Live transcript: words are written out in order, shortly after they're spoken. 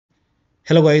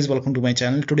Hello guys, welcome to my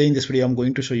channel. Today in this video I'm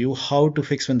going to show you how to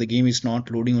fix when the game is not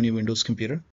loading on your Windows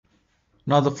computer.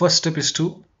 Now the first step is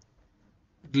to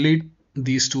delete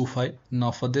these two files. Now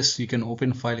for this you can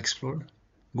open File Explorer,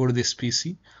 go to this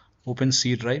PC, open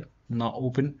C drive, now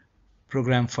open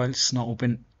Program Files, now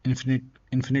open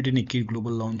Infinity Nikki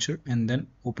Global Launcher and then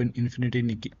open Infinity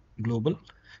Nikki Global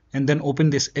and then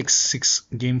open this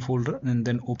X6 game folder and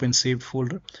then open saved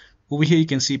folder. Over here you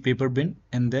can see PaperBin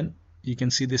and then you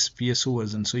can see this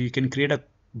PSOVersion. So you can create a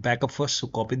backup first. So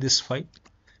copy this file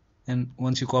and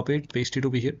once you copy it, paste it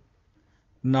over here.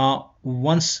 Now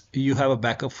once you have a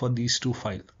backup for these two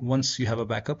files, once you have a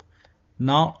backup,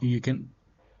 now you can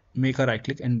make a right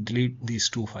click and delete these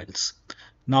two files.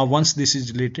 Now once this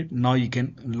is deleted, now you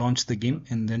can launch the game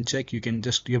and then check. You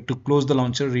have to close the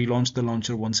launcher, relaunch the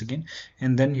launcher once again,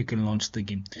 and then you can launch the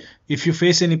game. If you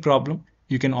face any problem,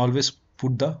 you can always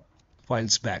put the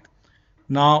files back.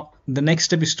 Now the next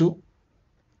step is to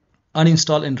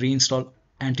uninstall and reinstall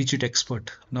AntiCheatExpert.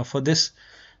 Now for this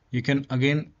you can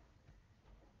again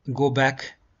go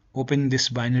back, open this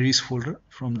binaries folder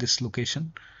from this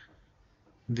location.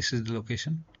 This is the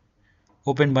location.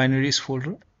 Open binaries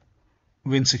folder,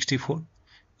 Win64,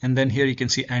 and then here you can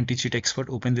see AntiCheatExpert.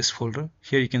 Open this folder.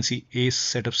 Here you can see ACE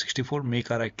setup 64.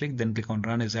 Make a right click, then click on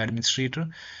run as administrator.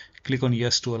 Click on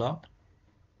yes to allow.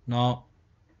 Now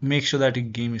make sure that your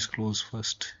game is closed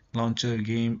first. Launcher,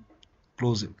 game,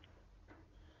 close it.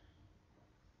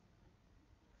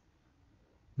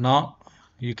 Now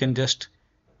you can just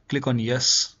click on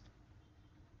yes,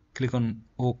 click on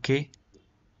OK,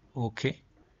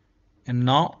 and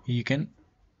now you can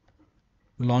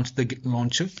launch the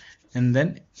launcher and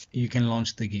then you can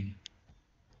launch the game.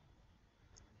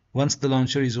 Once the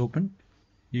launcher is open,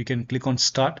 you can click on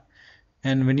start,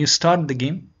 and when you start the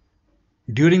game,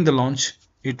 during the launch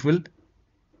it will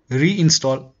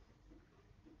reinstall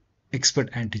Expert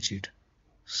Anti-Cheat.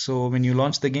 So when you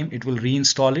launch the game, it will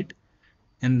reinstall it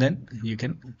and then you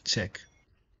can check.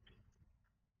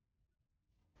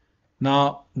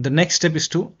 Now the next step is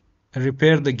to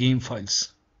repair the game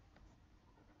files.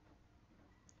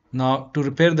 Now to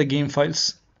repair the game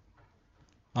files,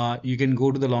 you can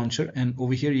go to the launcher and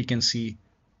over here you can see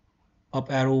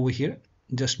up arrow over here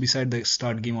just beside the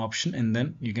start game option, and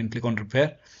then you can click on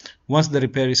repair. Once the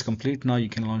repair is complete, now you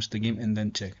can launch the game and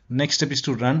then check. Next step is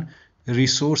to run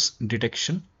resource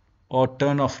detection or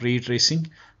turn off ray tracing,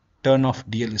 turn off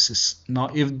DLSS. Now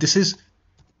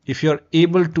if you are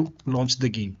able to launch the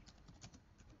game,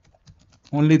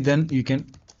 only then you can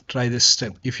try this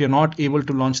step. If you're not able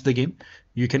to launch the game,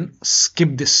 you can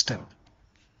skip this step.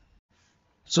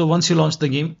 So once you launch the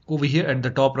game, over here at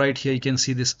the top right here you can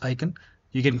see this icon.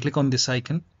 You can click on this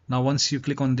icon. Now once you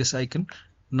click on this icon,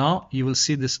 now you will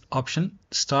see this option,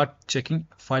 start checking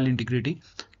file integrity.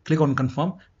 Click on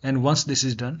confirm, and once this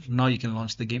is done, now you can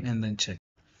launch the game and then check.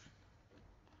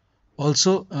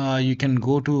 Also you can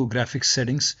go to graphics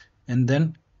settings and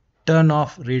then turn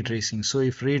off ray tracing. So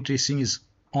if ray tracing is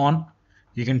on,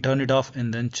 you can turn it off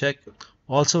and then check.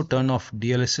 Also turn off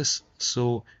DLSS.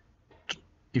 So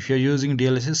if you're using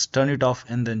DLSS, turn it off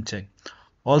and then check.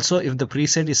 Also if the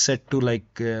preset is set to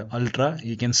like ultra,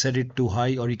 you can set it to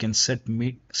high or you can set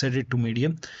it to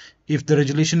medium. If the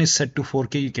resolution is set to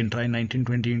 4K, you can try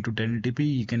 1920 into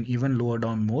 1080p. You can even lower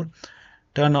down more.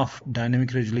 Turn off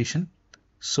dynamic resolution.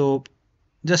 So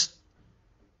just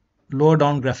lower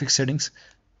down graphics settings,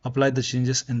 apply the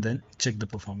changes and then check the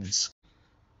performance.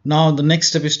 Now the next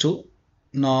step is to,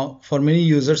 now for many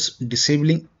users,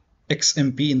 disabling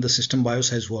XMP in the system BIOS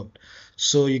has worked.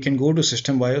 So you can go to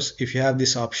system BIOS. If you have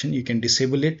this option, you can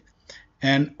disable it,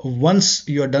 and once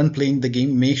you are done playing the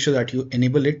game, make sure that you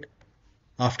enable it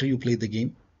after you play the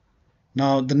game.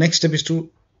 Now the next step is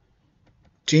to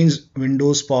change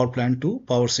Windows power plan to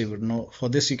power saver. Now for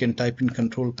this you can type in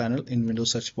control panel in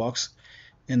Windows search box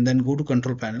and then go to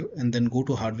control panel and then go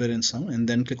to hardware and sound and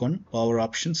then click on power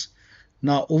options.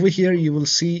 Now over here you will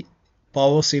see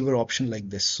power saver option like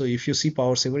this. So if you see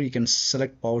power saver, you can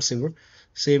select power saver,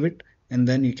 save it, and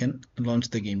then you can launch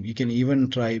the game. You can even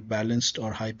try balanced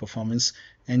or high performance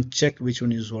and check which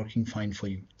one is working fine for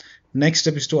you. Next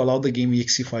step is to allow the game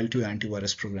exe file to your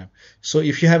antivirus program. So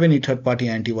if you have any third-party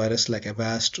antivirus like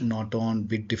Avast, Norton,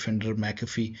 Bitdefender,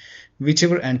 McAfee,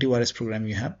 whichever antivirus program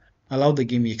you have, allow the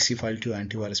game exe file to your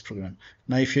antivirus program.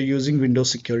 Now if you're using Windows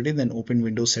Security, then open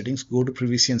Windows settings, go to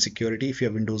privacy and security. If you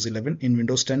have Windows 11, in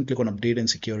Windows 10 click on update and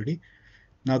security.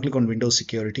 Now click on Windows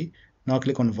Security. Now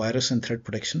click on virus and threat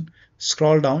protection.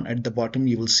 Scroll down, at the bottom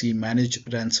you will see manage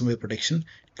ransomware protection.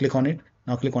 Click on it.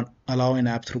 Now click on allow an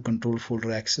app through control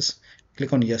folder access.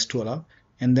 Click on yes to allow,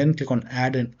 and then click on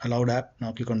add an allowed app.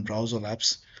 Now click on browse all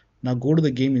apps. Now go to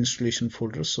the game installation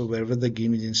folder. So wherever the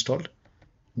game is installed,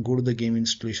 go to the game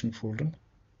installation folder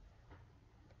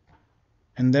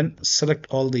and then select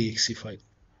all the exe file.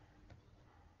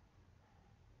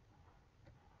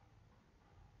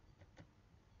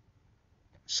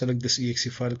 Select this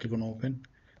exe file, click on open.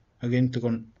 Again, click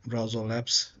on browse all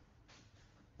apps.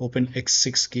 Open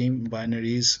x6 game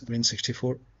binaries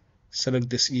win64. Select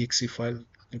this exe file,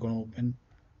 click on open.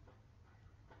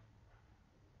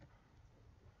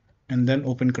 And then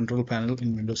open control panel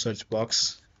in Windows search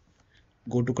box.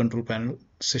 Go to control panel,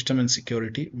 system and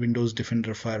security, Windows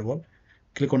Defender Firewall.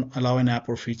 Click on allow an app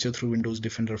or feature through Windows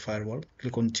Defender Firewall.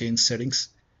 Click on change settings.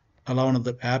 Allow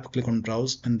another app, click on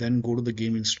browse, and then go to the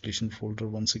game installation folder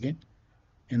once again.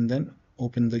 And then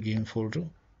open the game folder.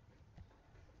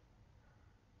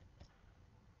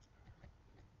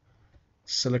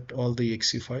 Select all the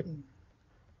exe file.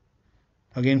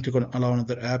 Again, click on allow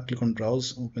another app, click on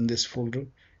browse, open this folder.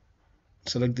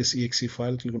 Select this exe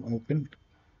file, click on open,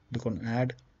 click on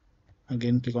add.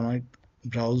 Again, click on it,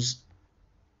 browse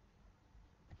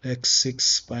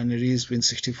x6 binaries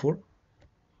win64.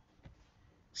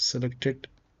 Select it.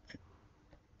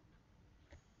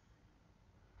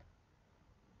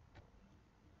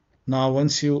 Now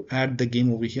once you add the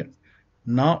game over here,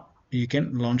 now you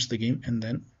can launch the game and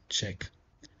then check.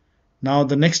 Now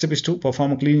the next step is to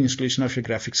perform a clean installation of your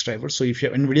graphics driver. So if you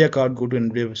have NVIDIA card, go to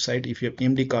NVIDIA website. If you have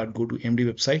AMD card, go to AMD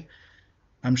website.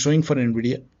 I'm showing for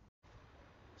NVIDIA.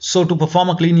 So to perform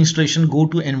a clean installation, go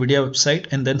to NVIDIA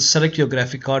website and then select your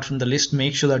graphic card from the list.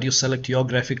 Make sure that you select your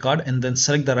graphic card and then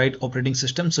select the right operating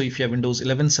system. So if you have Windows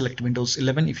 11, select Windows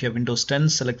 11. If you have Windows 10,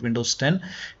 select Windows 10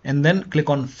 and then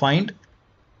click on find.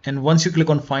 And once you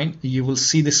click on find, you will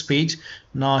see this page.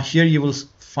 Now here you will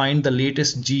find the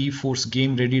latest GeForce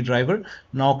Game Ready driver.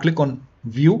 Now click on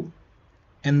view,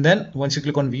 and then once you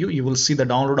click on view, you will see the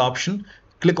download option.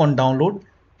 Click on download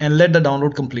and let the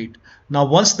download complete. Now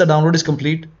once the download is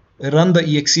complete, run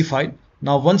the exe file.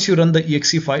 Now once you run the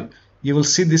exe file, you will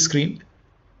see this screen.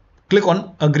 Click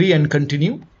on agree and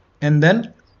continue, and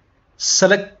then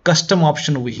select custom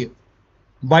option over here.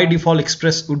 By default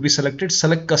Express would be selected.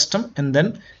 Select custom and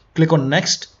then click on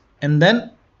next, and then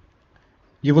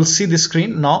you will see this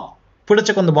screen. Now put a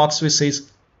check on the box which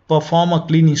says perform a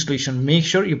clean installation. Make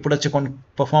sure you put a check on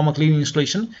perform a clean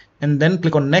installation and then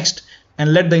click on next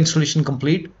and let the installation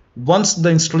complete. Once the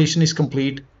installation is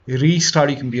complete, restart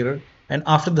your computer, and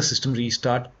after the system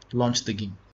restart, launch the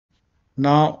game.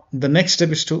 Now the next step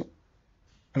is to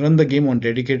run the game on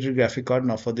dedicated graphic card.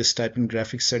 Now for this, type in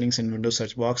graphics settings in Windows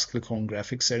search box, click on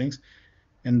graphics settings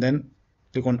and then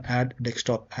click on add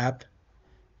desktop app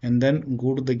and then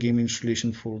go to the game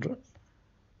installation folder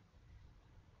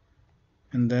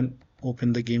and then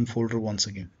open the game folder once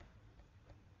again.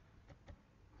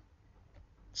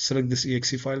 Select this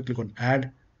exe file, click on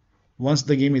add. Once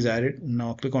the game is added,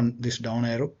 now click on this down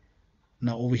arrow.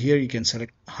 Now over here you can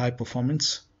select high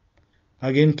performance.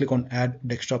 Again, click on add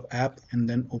desktop app and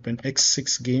then open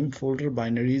x6 game folder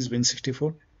binaries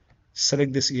win64.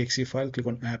 Select this exe file, click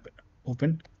on app,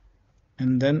 open,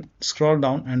 and then scroll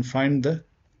down and find the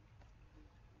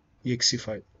exe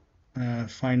file.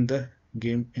 Find the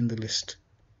game in the list.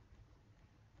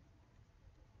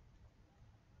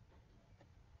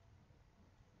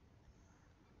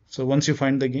 So once you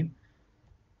find the game,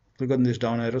 click on this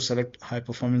down arrow, select high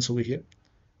performance over here.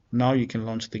 Now you can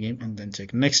launch the game and then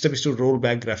check. Next step is to roll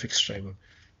back graphics driver.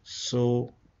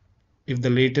 So if the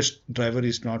latest driver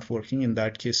is not working, in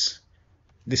that case,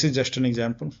 this is just an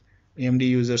example. AMD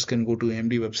users can go to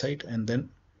AMD website and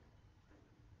then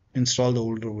install the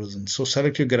older version. So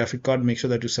select your graphic card, make sure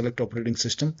that you select operating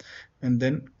system and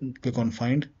then click on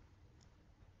find.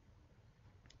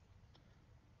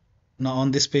 Now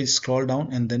on this page, scroll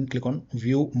down and then click on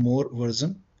view more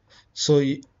version. So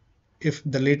if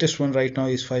the latest one right now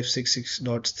is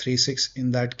 566.36,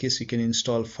 in that case you can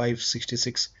install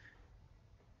 566.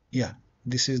 Yeah,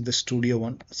 this is the studio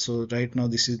one. So right now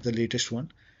this is the latest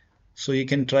one. So you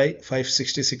can try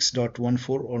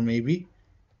 566.14 or maybe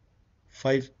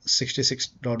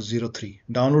 566.03.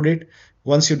 Download it.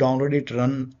 Once you download it,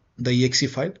 run the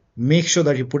exe file. Make sure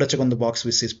that you put a check on the box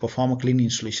which says perform a clean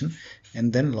installation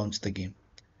and then launch the game.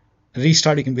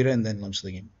 Restart your computer and then launch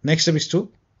the game. Next step is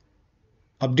to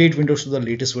update Windows to the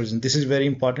latest version. This is very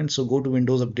important. So go to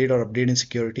Windows Update or Update in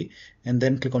Security and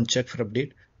then click on check for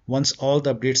update. Once all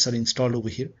the updates are installed over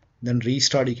here, then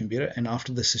restart your computer, and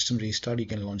after the system restart, you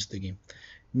can launch the game.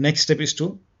 Next step is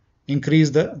to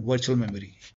increase the virtual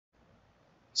memory.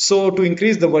 So to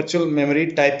increase the virtual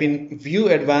memory, type in View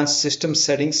Advanced System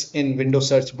Settings in Windows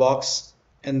search box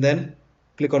and then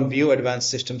click on View Advanced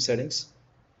System Settings.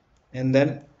 and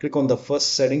then click on the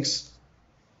first settings,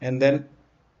 and then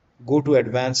go to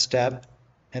advanced tab,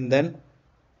 and then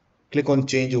click on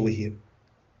change over here,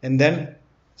 and then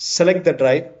select the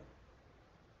drive.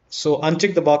 So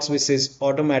uncheck the box which says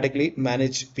automatically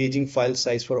manage paging file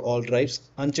size for all drives.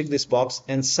 Uncheck this box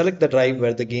and select the drive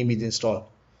where the game is installed.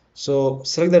 So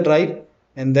select the drive,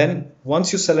 and then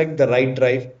once you select the right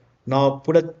drive, now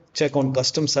put a check on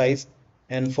custom size,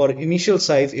 and for initial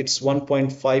size it's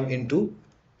 1.5 into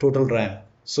total RAM.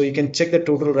 So you can check the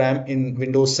total RAM in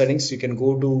Windows settings. You can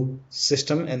go to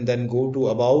system and then go to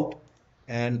about,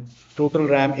 and total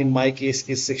RAM in my case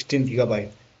is 16 gigabyte.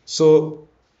 So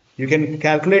you can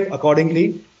calculate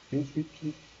accordingly.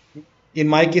 In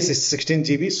my case it's 16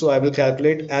 GB, so I will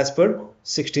calculate as per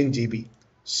 16 GB.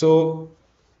 So,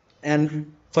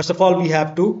 and first of all we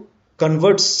have to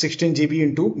convert 16 GB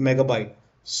into megabyte.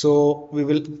 So we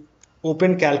will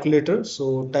open calculator,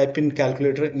 so type in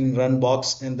calculator in run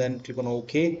box and then click on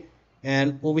OK,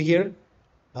 and over here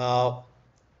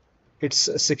it's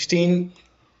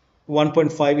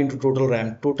 1.5 into total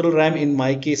RAM. Total RAM in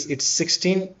my case it's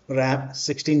 16 RAM,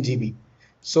 16 GB.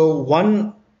 So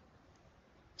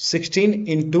 16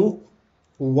 into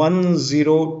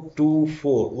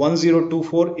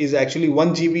 1024 is actually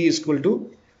 1 GB is equal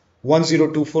to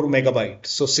 1024 megabyte.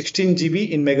 So 16 GB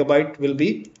in megabyte will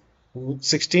be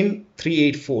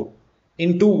 16384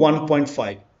 into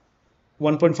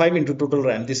 1.5 into total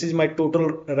RAM. This is my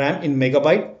total RAM in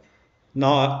megabyte.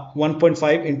 Now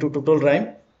 1.5 into total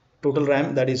RAM,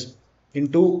 that is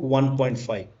into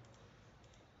 1.5.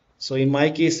 So in my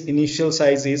case initial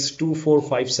size is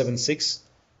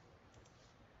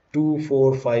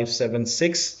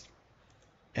 24576,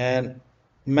 and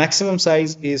maximum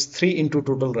size is 3 into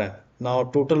total RAM. Now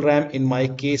total RAM in my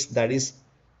case that is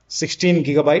 16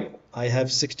 gigabyte. I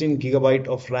have 16 gigabyte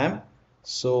of RAM.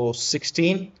 So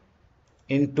 16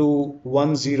 into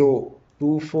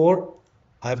 1024,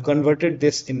 I have converted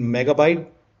this in megabyte.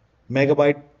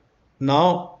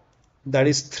 Now that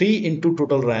is 3 into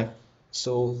total RAM.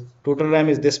 So total RAM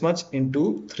is this much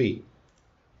into 3,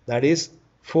 that is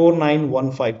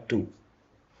 49152.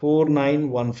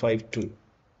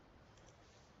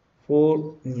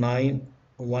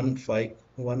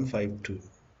 4915152.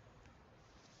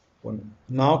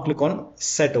 Now click on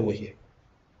set over here,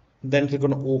 then click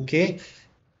on OK,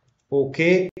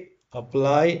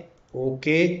 apply,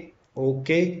 OK.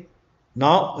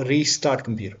 Now restart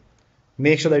computer.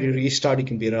 Make sure that you restart your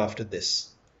computer after this.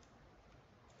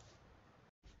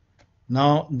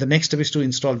 Now the next step is to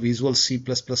install Visual C++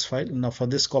 file. Now for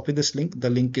this, copy this link. The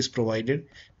link is provided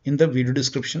in the video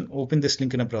description. Open this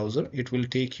link in a browser. It will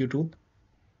take you to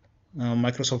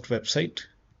Microsoft website.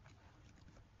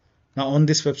 Now on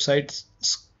this website,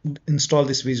 install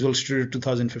this Visual Studio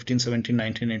 2015, 17,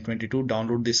 19 and 22.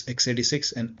 Download this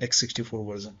x86 and x64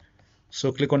 version.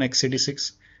 So click on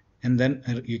x86 and then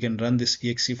you can run this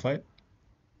exe file.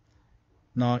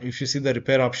 Now if you see the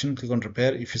repair option, click on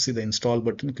repair. If you see the install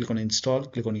button, click on install,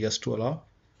 click on yes to allow.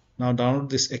 Now download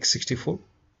this x64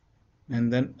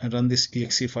 and then run this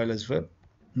exe file as well.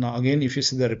 Now again, if you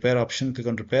see the repair option, click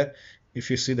on repair. If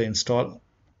you see the install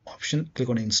option, click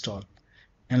on install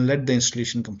and let the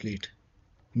installation complete.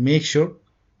 Make sure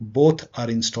both are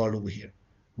installed over here.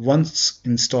 Once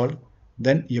installed,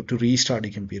 then you have to restart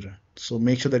your computer. So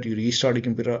make sure that you restart your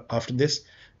computer after this.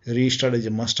 Restart is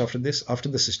a must after this. After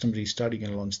the system restart, you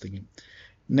can launch the game.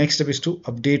 Next step is to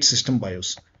update system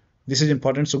BIOS. This is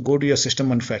important. So go to your system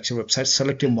manufacturer website,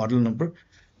 select your model number.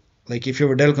 Like if you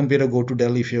have a Dell computer, go to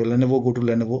Dell. If you have Lenovo, go to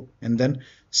Lenovo, and then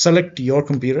select your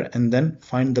computer and then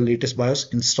find the latest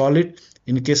BIOS, install it.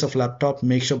 In case of laptop,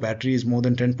 make sure battery is more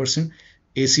than 10%.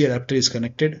 AC adapter is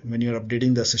connected when you are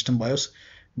updating the system BIOS.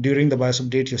 During the BIOS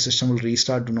update, your system will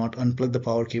restart. Do not unplug the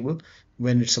power cable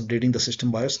when it's updating the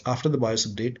system BIOS. After the BIOS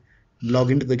update,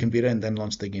 log into the computer and then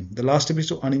launch the game. The last step is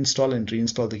to uninstall and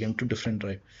reinstall the game to different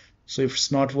drive. So if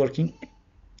it's not working,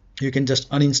 you can just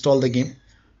uninstall the game,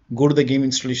 go to the game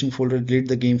installation folder, delete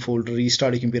the game folder,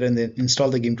 restart your computer and then install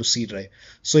the game to C drive.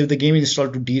 So if the game is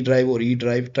installed to D drive or E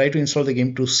drive, try to install the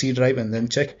game to C drive and then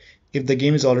check. If the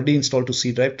game is already installed to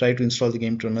C drive, try to install the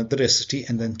game to another SSD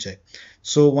and then check.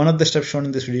 So one of the steps shown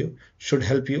in this video should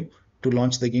help you to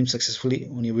launch the game successfully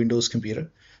on your Windows computer.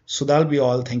 So that'll be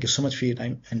all. Thank you so much for your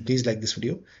time, and please like this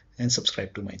video and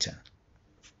subscribe to my channel.